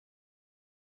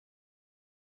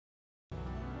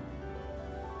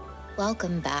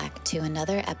Welcome back to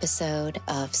another episode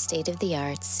of State of the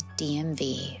Arts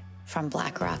DMV from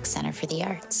Blackrock Center for the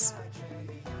Arts.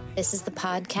 This is the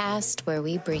podcast where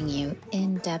we bring you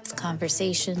in-depth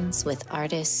conversations with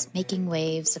artists making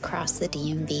waves across the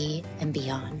DMV and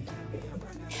beyond.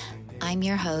 I'm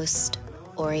your host,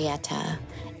 Orietta,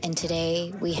 and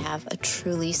today we have a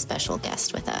truly special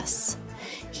guest with us.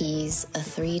 He's a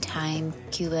 3-time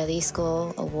Cuba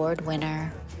Disco Award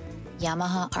winner,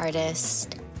 Yamaha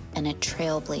artist, and a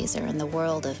trailblazer in the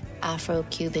world of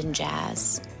Afro-Cuban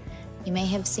jazz. You may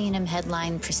have seen him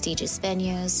headline prestigious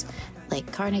venues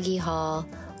like Carnegie Hall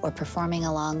or performing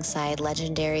alongside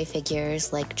legendary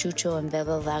figures like Chucho and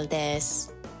Bebo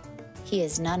Valdez. He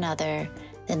is none other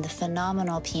than the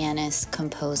phenomenal pianist,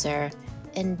 composer,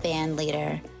 and band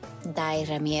leader,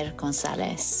 Dayramir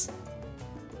Gonzalez.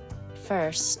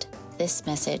 First, this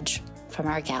message from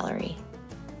our gallery.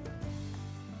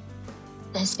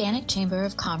 The Hispanic Chamber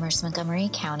of Commerce Montgomery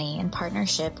County, in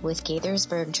partnership with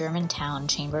Gaithersburg Germantown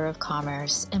Chamber of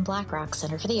Commerce and Blackrock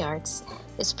Center for the Arts,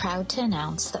 is proud to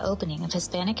announce the opening of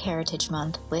Hispanic Heritage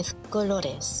Month with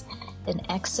Colores, an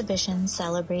exhibition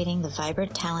celebrating the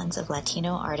vibrant talents of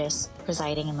Latino artists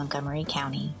residing in Montgomery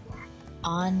County.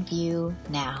 On view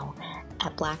now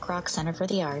at Blackrock Center for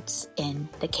the Arts in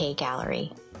the K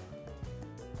Gallery.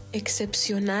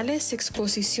 Excepcionales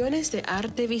exposiciones de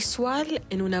arte visual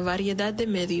en una variedad de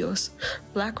medios.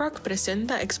 Blackrock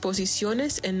presenta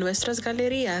exposiciones en nuestras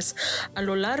galerías a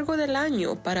lo largo del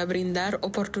año para brindar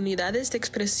oportunidades de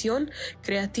expresión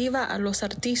creativa a los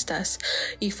artistas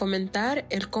y fomentar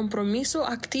el compromiso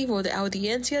activo de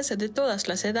audiencias de todas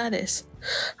las edades.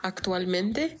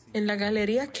 Actualmente, en la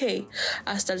Galería K,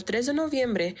 hasta el 3 de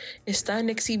noviembre, está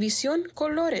en exhibición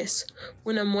Colores,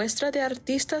 una muestra de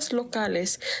artistas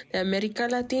locales de América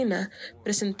Latina,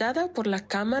 presentada por la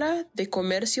Cámara de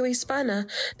Comercio Hispana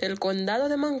del Condado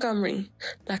de Montgomery,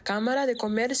 la Cámara de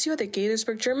Comercio de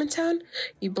Gaithersburg Germantown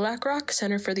y Blackrock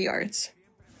Center for the Arts.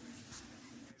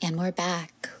 And we're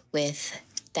back with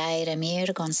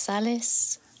Dayramir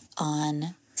Gonzalez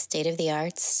on State of the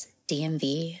Arts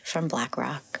DMV from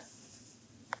Blackrock.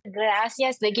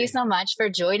 Gracias. Thank you so much for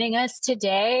joining us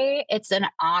today. It's an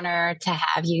honor to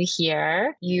have you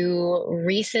here. You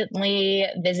recently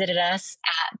visited us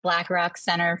at Blackrock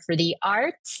Center for the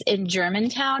Arts in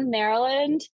Germantown,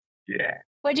 Maryland. Yeah.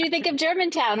 What do you think of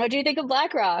Germantown? What do you think of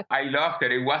Blackrock? I loved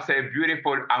it. It was a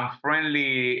beautiful and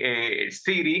friendly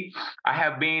city. I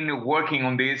have been working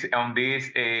on this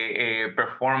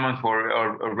performance for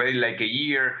already like a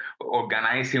year,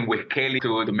 organizing with Kelly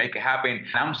to make it happen.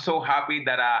 And I'm so happy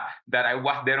that I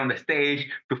was there on the stage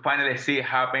to finally see it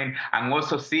happen, and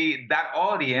also see that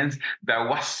audience that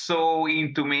was so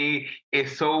into me,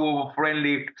 is so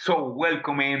friendly, so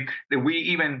welcoming, that we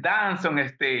even danced on the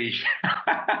stage.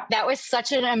 That was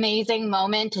such an amazing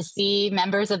moment to see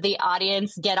members of the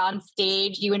audience get on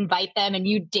stage. You invite them and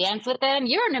you dance with them.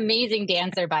 You're an amazing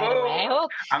dancer, by the way.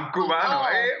 I'm Cubano.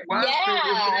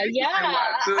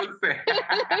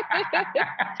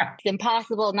 It's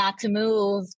impossible not to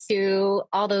move to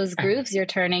all those grooves you're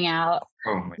turning out.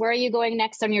 Where are you going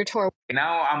next on your tour?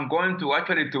 Now I'm going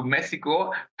to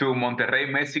Mexico, to Monterrey,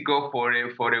 Mexico for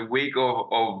a week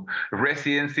of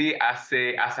residency as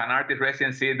an artist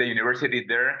residency at the university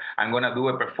there. I'm going to do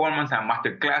a performance and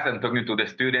master class and talking to the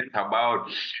students about,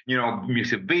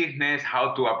 music business,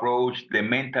 how to approach the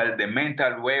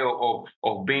mental way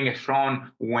of being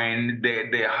strong when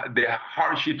the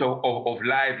hardship of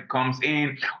life comes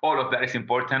in. All of that is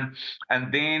important.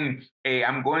 And then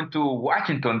I'm going to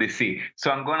Washington, D.C. So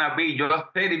I'm going to be just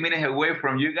 30 minutes away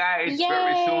from you guys. Yay.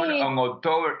 Very soon on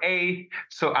October 8th.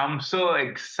 So I'm so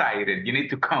excited. You need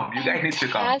to come. You guys need to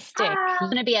come. Fantastic. You're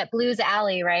going to be at Blues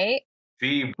Alley, right?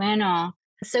 Sí. Bueno.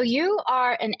 So you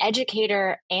are an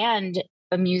educator and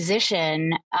a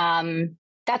musician.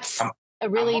 That's a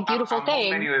really beautiful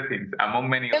thing. Among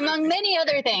many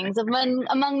other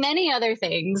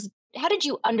things. How did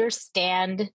you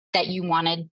understand that you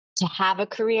wanted to have a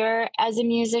career as a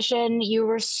musician? You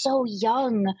were so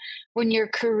young when your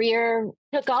career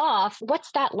took off. What's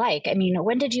that like? I mean,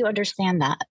 when did you understand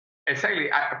that?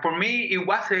 Exactly. For me, it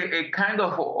was a kind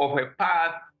of a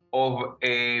path of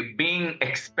being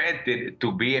expected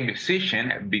to be a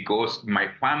musician because my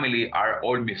family are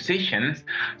all musicians.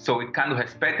 So it kind of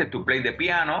expected to play the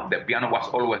piano. The piano was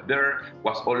always there,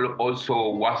 was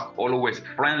always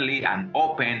friendly and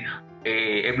open.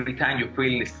 Every time you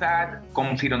feel sad,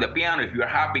 come sit on the piano. If you are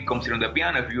happy, come sit on the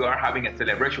piano. If you are having a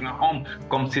celebration at home,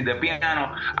 come sit the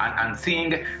piano and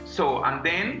sing. So, and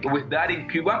then with that in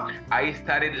Cuba, I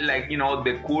started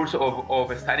the course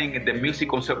of studying at the music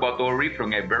conservatory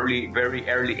from a very, very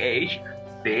early age.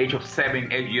 the age of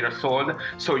 7, 8 years old.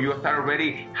 So you start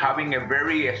already having a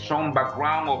very strong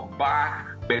background of Bach,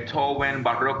 Beethoven,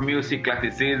 Baroque music,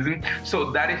 classicism.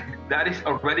 So that is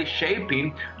already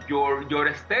shaping your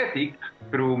aesthetic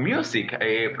through music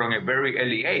from a very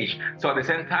early age. So at the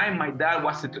same time, my dad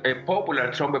was a popular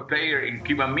trumpet player in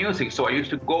Cuban music. So I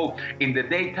used to go in the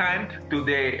daytime to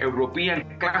the European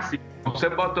classic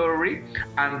conservatory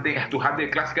and to have the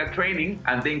classical training,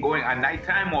 and then going at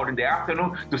nighttime or in the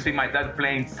afternoon to see my dad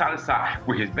playing salsa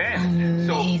with his band.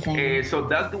 So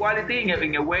that duality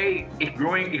in a way is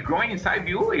growing inside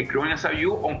you. It's growing inside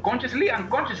you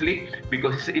unconsciously,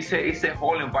 because it's a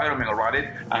whole environment around it,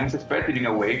 and it's expected in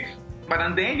a way.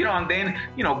 But then,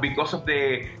 because of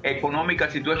the economical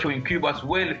situation in Cuba as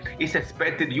well, it's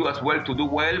expected you as well to do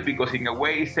well, because in a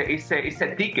way it's a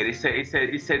ticket.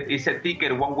 It's a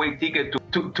ticket, one-way ticket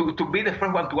to be the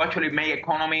first one to actually make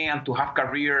economy and to have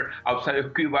career outside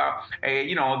of Cuba.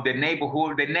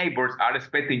 The neighbors are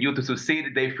expecting you to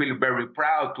succeed. They feel very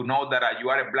proud to know that you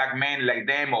are a black man like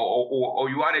them, or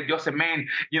you are just a man,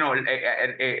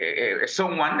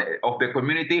 someone of the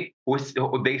community who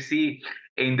they see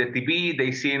in the TV, they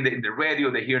see in the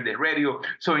radio, they hear the radio.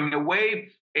 So in a way,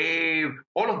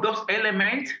 all of those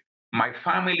elements, my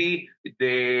family,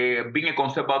 being a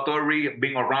conservatory,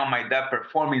 being around my dad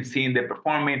performing, seeing the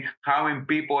performing, having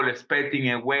people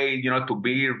expecting a way, to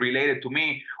be related to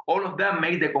me, all of that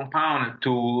made the compound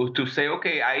to say,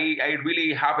 okay, I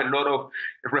really have a lot of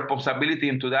responsibility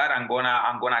into that. I'm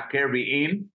gonna carry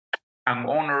in and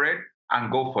honor it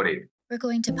and go for it. We're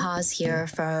going to pause here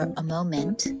for a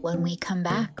moment. When we come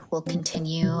back, we'll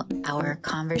continue our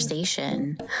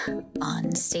conversation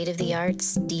on State of the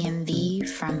Arts DMV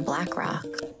from Black Rock.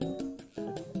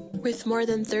 With more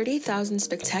than 30,000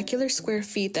 spectacular square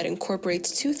feet that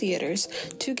incorporates 2 theaters,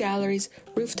 2 galleries,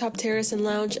 rooftop terrace and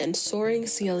lounge, and soaring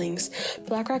ceilings,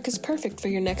 Black Rock is perfect for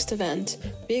your next event,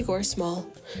 big or small.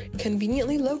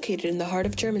 Conveniently located in the heart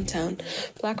of Germantown,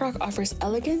 Black Rock offers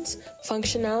elegance,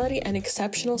 functionality, and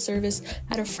exceptional service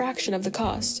at a fraction of the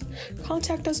cost.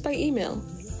 Contact us by email,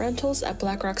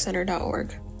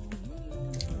 rentals@blackrockcenter.org.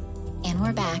 And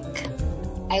we're back.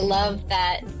 I love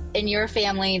that in your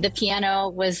family, the piano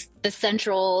was the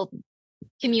central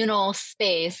communal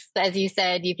space. As you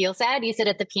said, you feel sad, you sit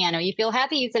at the piano. You feel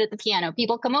happy, you sit at the piano.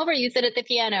 People come over, you sit at the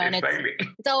piano. And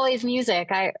it's always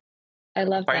music. I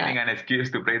love finding that. an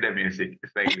excuse to play the music,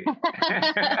 exactly.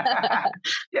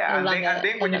 Yeah, and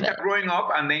then when you start growing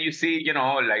up, and then you see,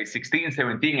 like 16,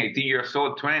 17, 18 years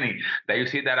old, 20, that you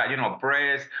see that,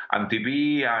 press and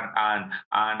TV and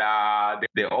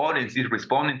the audience is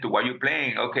responding to what you're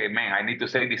playing. Okay, man, I need to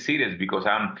take this serious, because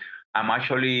I'm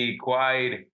actually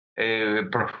quite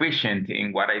proficient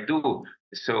in what I do.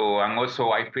 So, and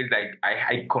also I feel like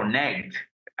I connect.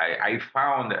 I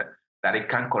found that I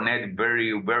can connect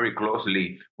very, very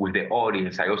closely with the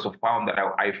audience. I also found that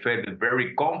I felt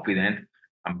very confident.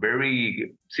 I'm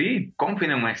very,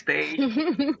 confident on stage,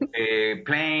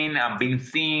 playing and being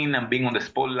seen and being on the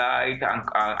spotlight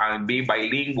and being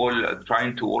bilingual,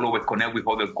 trying to always connect with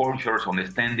other cultures,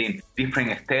 understanding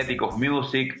different aesthetic of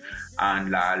music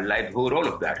and livelihood, all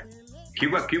of that.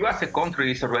 Cuba as a country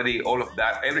is already all of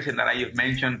that. Everything that I just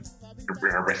mentioned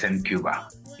represents Cuba.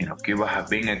 Cuba has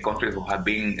been a country who has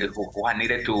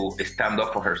needed to stand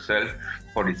up for itself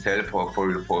for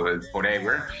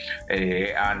forever,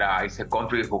 and it's a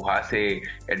country who has the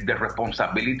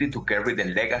responsibility to carry the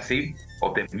legacy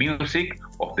of the music,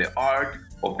 of the art,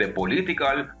 of the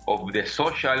political, of the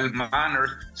social manners.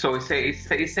 So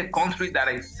it's a country that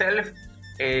itself,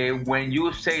 when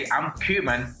you say I'm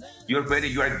Cuban, you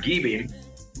are giving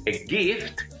a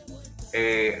gift.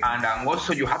 And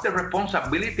also you have the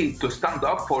responsibility to stand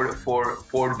up for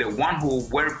the one who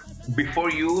were before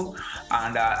you,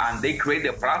 and they create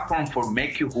the platform for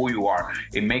make you who you are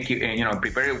and make you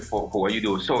prepare you for what you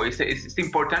do. So it's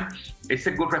important. It's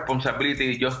a good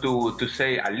responsibility just to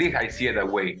say, at least I see it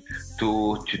that way,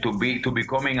 to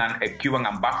becoming a Cuban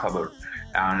ambassador.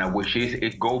 And which is,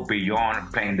 it goes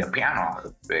beyond playing the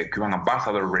piano. Cuban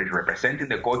ambassador representing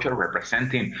the culture,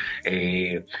 representing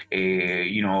the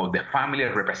family,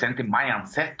 representing my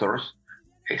ancestors,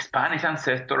 Spanish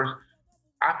ancestors,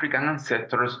 African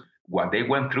ancestors, what they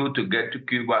went through to get to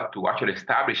Cuba to actually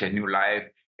establish a new life,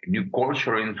 a new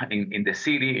culture in the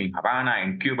city, in Havana,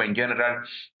 in Cuba in general.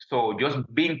 So just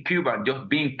being Cuban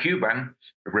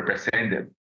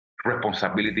represented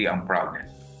responsibility and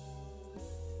proudness.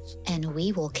 And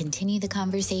we will continue the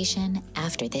conversation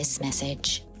after this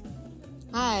message.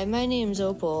 Hi, my name's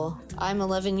Opal. I'm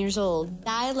 11 years old.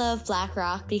 I love Black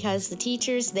Rock because the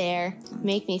teachers there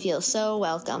make me feel so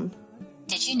welcome.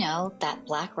 Did you know that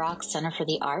Black Rock Center for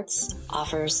the Arts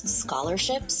offers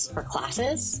scholarships for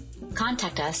classes?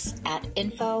 Contact us at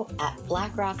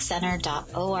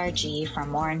info@blackrockcenter.org for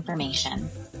more information.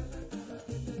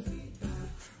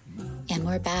 And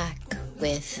we're back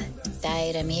with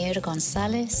Dayramir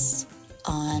Gonzalez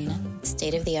on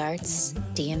State of the Arts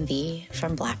DMV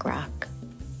from Black Rock.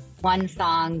 One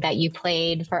song that you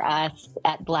played for us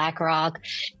at Black Rock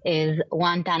is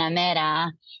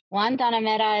Guantanamera.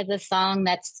 Guantanamera is a song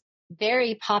that's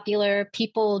very popular.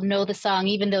 People know the song,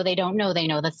 even though they don't know they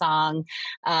know the song.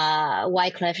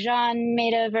 Wyclef Jean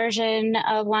made a version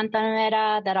of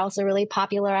Guantanamera that also really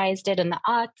popularized it in the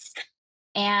aughts.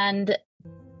 And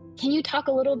can you talk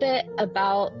a little bit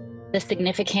about the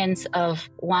significance of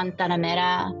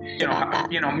Guantanamera?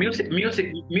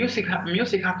 Music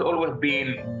has always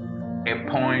been a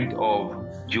point of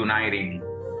uniting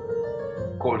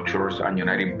cultures and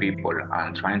uniting people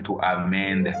and trying to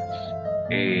amend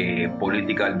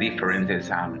political differences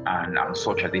and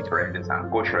social differences and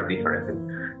cultural differences.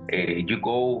 You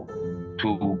go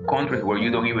to countries where you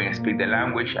don't even speak the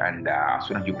language, and as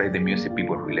soon as you play the music,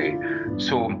 people relate.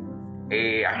 So,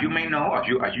 as you may know, as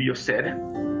you just said,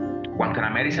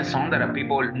 Guantanamera is a song that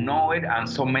people know it, and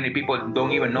so many people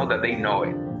don't even know that they know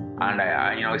it. And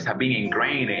it's been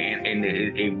ingrained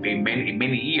in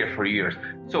many years, for years.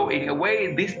 So in a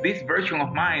way, this version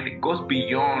of mine goes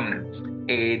beyond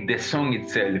the song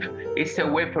itself. It's a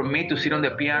way for me to sit on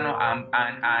the piano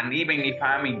and even if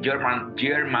I'm in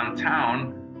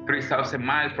Germantown, 3,000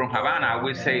 miles from Havana, I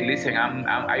will say, listen,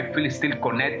 I feel still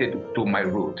connected to my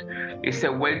root. It's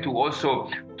a way to also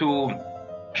to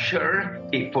share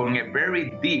it from a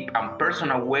very deep and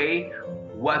personal way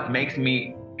what makes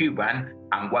me Cuban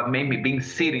and what made me being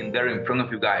sitting there in front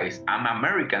of you guys. I'm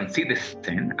American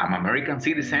citizen,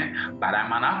 but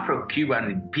I'm an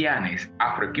Afro-Cuban pianist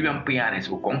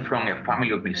who come from a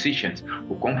family of musicians,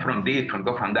 who come from this, from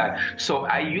that. So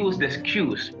I use the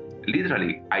excuse,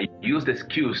 literally, I use the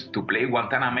excuse to play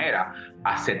Guantanamera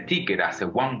as a ticket, as a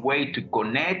one way to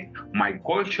connect my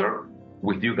culture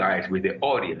with you guys, with the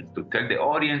audience, to tell the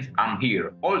audience I'm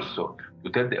here. Also, to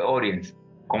tell the audience,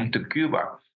 come to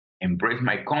Cuba, embrace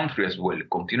my country as well,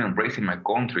 continue embracing my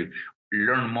country,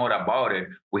 learn more about it.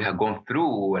 We have gone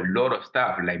through a lot of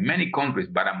stuff, like many countries,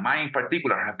 but mine in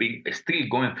particular have been still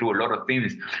going through a lot of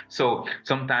things. So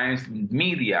sometimes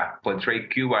media portray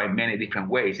Cuba in many different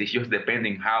ways. It's just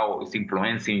depending how it's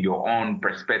influencing your own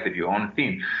perspective, your own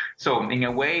thing. So in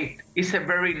a way, it's a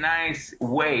very nice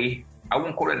way, I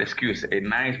won't call it an excuse, a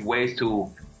nice way to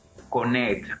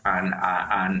connect and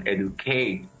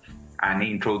educate and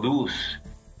introduce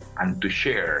and to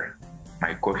share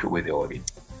my culture with the audience.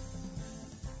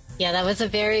 Yeah, that was a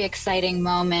very exciting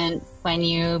moment when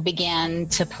you began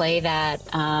to play that.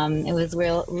 It was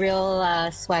real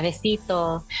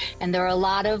suavecito, and there were a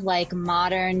lot of like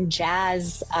modern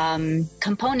jazz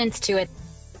components to it.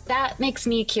 That makes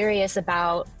me curious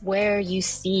about where you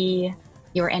see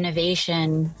your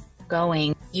innovation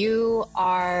going. You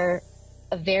are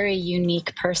a very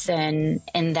unique person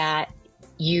in that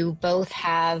you both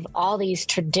have all these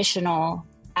traditional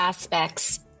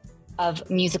aspects of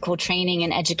musical training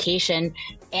and education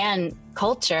and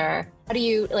culture. How do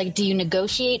you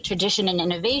negotiate tradition and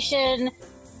innovation?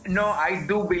 No, I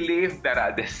do believe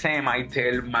that the same I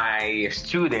tell my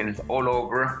students all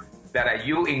over, that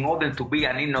you, in order to be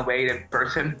an innovative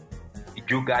person,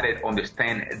 you gotta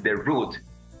understand the root,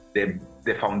 the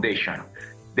foundation.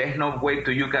 There's no way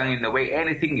you can innovate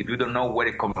anything if you don't know where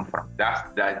it's coming from.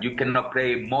 That you cannot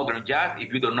play modern jazz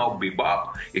if you don't know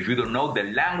bebop, if you don't know the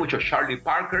language of Charlie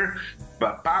Parker,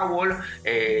 but Powell,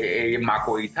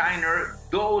 McCoy Tyner.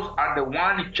 Those are the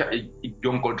ones,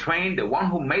 John Coltrane, the one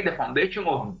who made the foundation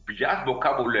of jazz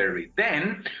vocabulary.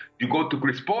 Then you go to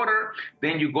Chris Porter,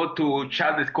 then you go to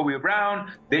Charles Kobe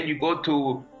Brown, then you go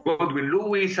to Godwin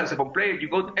Lewis, saxophone player, you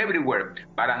go everywhere.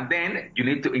 But and then you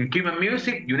need to, in Cuban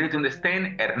music, you need to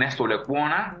understand Ernesto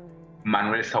Lecuona,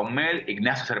 Manuel Saumel,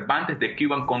 Ignacio Cervantes, the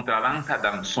Cuban contradanza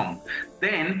danzón.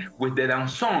 Then with the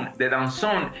danzón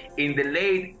in the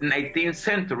late 19th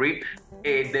century,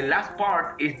 the last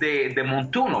part is the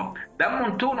montuno. That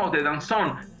montuno, the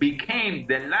danzón, became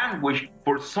the language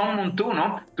for some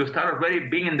montuno to start already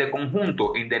being in the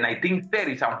conjunto in the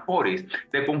 1930s and 40s.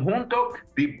 The conjunto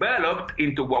developed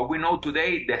into what we know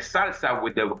today, the salsa,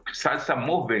 with the salsa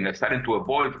movement starting to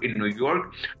evolve in New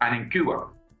York and in Cuba.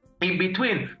 In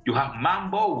between, you have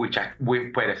mambo, with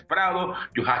Perez Prado.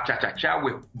 You have cha-cha-cha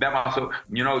with Damaso.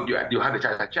 You have the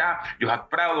cha-cha-cha. You have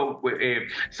Prado.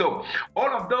 So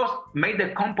all of those made the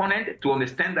component to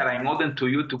understand that in order to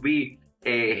you to be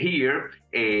here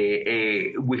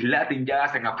with Latin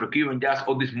jazz and Afro-Cuban jazz,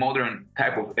 all this modern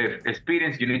type of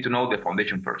experience, you need to know the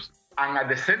foundation first. And at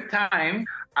the same time,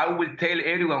 I will tell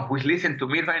everyone who is listening to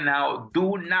me right now,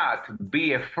 do not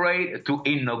be afraid to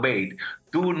innovate.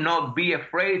 Do not be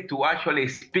afraid to actually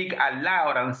speak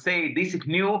aloud and say, this is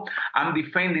new, I'm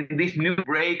defending this new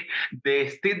break, the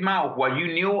stigma of what you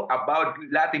knew about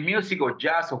Latin music or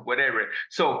jazz or whatever.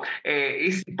 So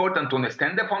it's important to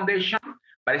understand the foundation,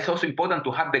 but it's also important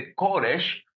to have the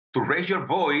courage to raise your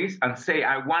voice and say,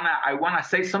 I wanna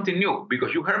say something new,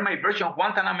 because you heard my version of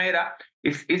Guantanamera.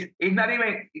 It's not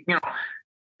even,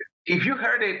 if you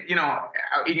heard it, in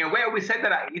a way we said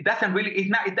that it doesn't really, it's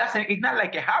not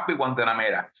like a happy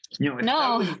Guantanamera.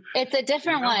 No, it's a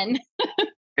different one.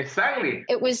 Exactly.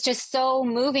 It was just so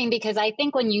moving because I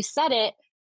think when you said it,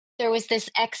 there was this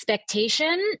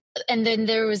expectation, and then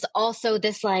there was also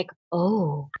this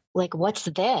what's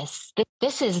this?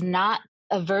 This is not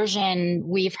a version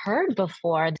we've heard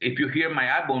before. If you hear my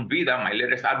album Vida, my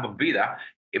latest album Vida,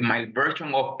 my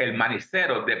version of El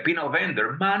Manicero, the Pino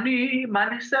Vendor,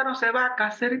 manicero se va a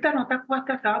caserita, no te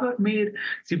acuestas a dormir,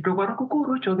 sin probar un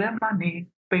cucurucho de maní,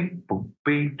 ping, pum,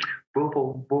 ping, bo,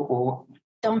 bo.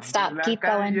 Don't stop, keep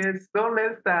going. If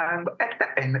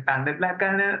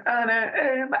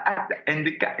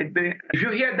you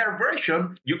hear that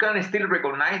version, you can still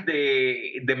recognize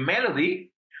the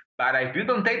melody, but if you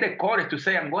don't take the courage to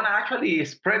say, I'm going to actually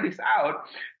spread this out,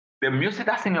 the music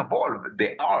doesn't evolve,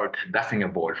 the art doesn't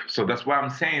evolve. So that's why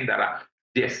I'm saying that,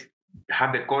 yes,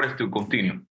 have the courage to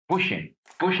continue pushing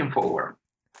forward.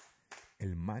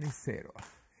 El Manicero,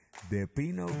 the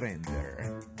Pino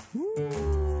Vendor.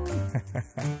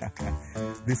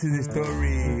 This is the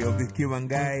story of this Cuban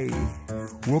guy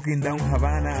walking down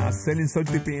Havana selling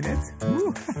salty peanuts.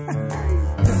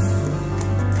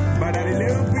 But at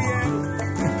 11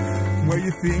 p.m., what do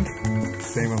you think?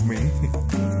 Same as me.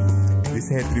 This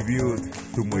is a tribute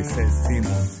to Moisés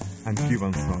Simons and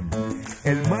Cuban Son.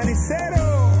 El Manicero!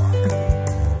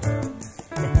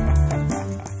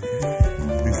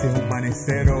 This is un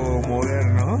manicero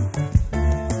moderno,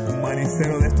 un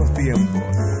manicero de estos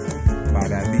tiempos,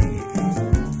 para ti.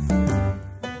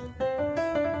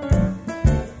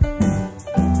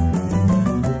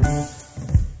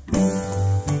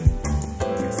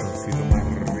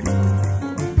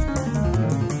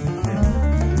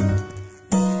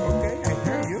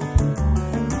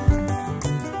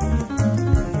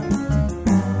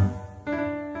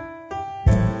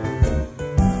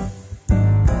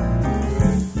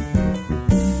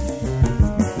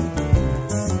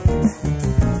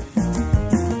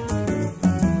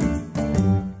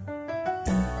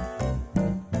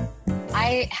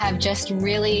 have just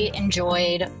really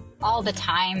enjoyed all the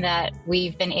time that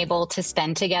we've been able to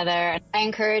spend together. I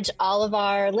encourage all of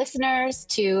our listeners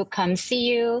to come see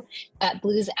you at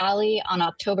Blues Alley on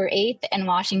October 8th in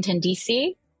Washington,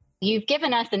 D.C. You've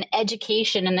given us an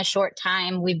education in the short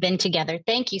time we've been together.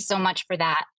 Thank you so much for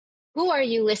that. Who are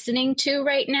you listening to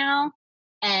right now?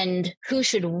 And who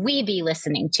should we be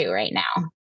listening to right now?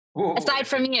 Ooh, aside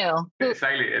from you?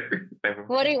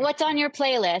 What's on your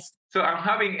playlist? So I'm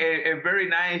having a very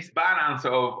nice balance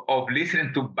of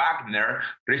listening to Wagner.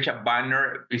 Richard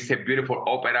Wagner is a beautiful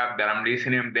opera that I'm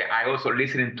listening. I also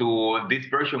listening to this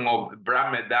version of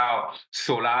Brad Meldau,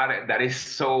 Solar, that is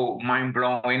so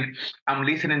mind-blowing. I'm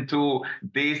listening to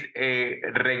this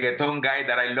reggaeton guy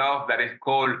that I love that is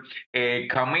called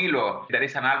Camilo. That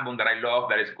is an album that I love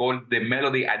that is called The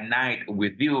Melody at Night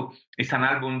with You. It's an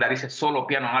album that is a solo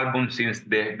piano album since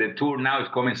the tour now is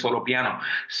coming solo piano.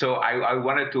 So I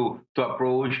wanted to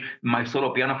approach my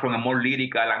solo piano from a more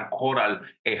lyrical and choral,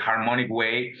 a harmonic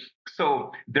way.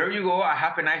 So there you go. I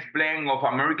have a nice blend of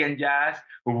American jazz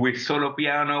with solo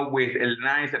piano, with a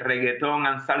nice reggaeton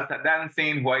and salsa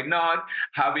dancing. Why not?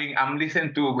 I'm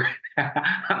listening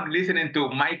to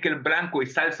Michael Branco,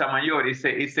 Salsa Mayor.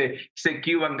 It's a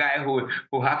Cuban guy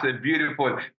who has a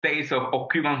beautiful taste of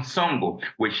Cuban songo,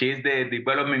 which is the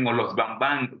development of Los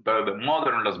Bamban, the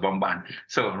modern Los Bamban.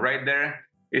 So right there,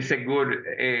 it's a good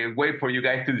way for you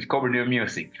guys to discover new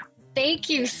music. Thank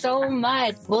you so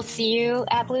much. We'll see you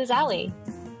at Blues Alley.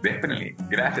 Definitely.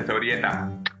 Gracias, Orietta.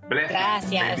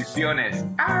 Blessings. Bendiciones.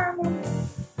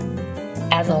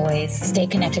 As always, stay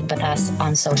connected with us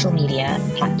on social media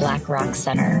at Black Rock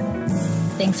Center.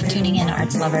 Thanks for tuning in,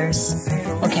 arts lovers.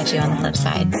 We'll catch you on the flip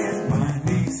side.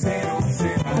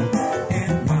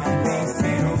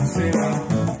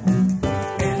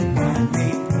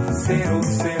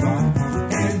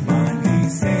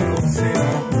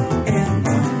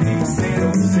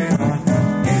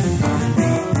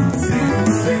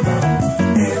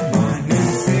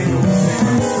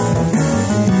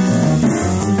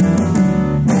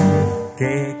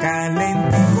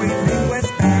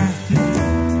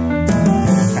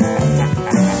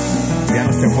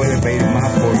 puede pedir más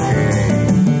porque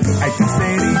ay,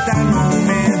 caserita, no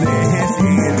me dejes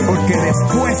ir, porque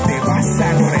después te vas a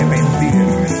arrepentir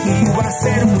y va a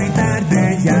ser muy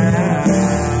tarde ya.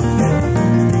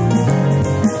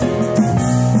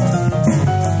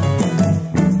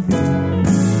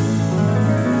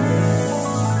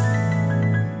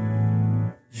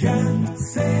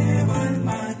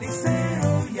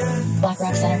 Black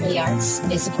Rock Center for the Arts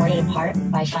is supported in part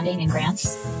by funding and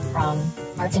grants from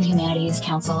Arts and Humanities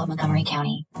Council of Montgomery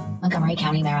County,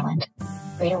 Maryland,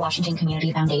 Greater Washington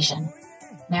Community Foundation,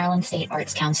 Maryland State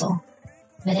Arts Council,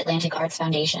 Mid-Atlantic Arts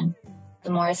Foundation,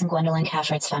 the Morris and Gwendolyn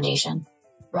Cash Arts Foundation,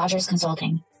 Rogers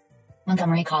Consulting,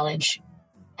 Montgomery College,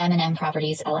 M&M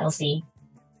Properties LLC,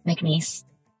 McNeese,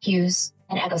 Hughes,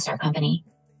 and EchoStar Company,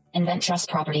 Invent Trust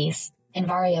Properties,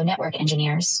 Envario Network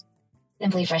Engineers,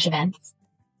 Simply Fresh Events,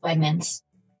 Wegmans,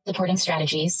 Supporting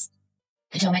Strategies,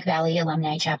 Potomac Valley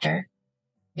Alumni Chapter,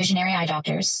 Visionary Eye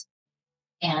Doctors,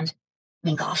 and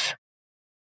Minkoff.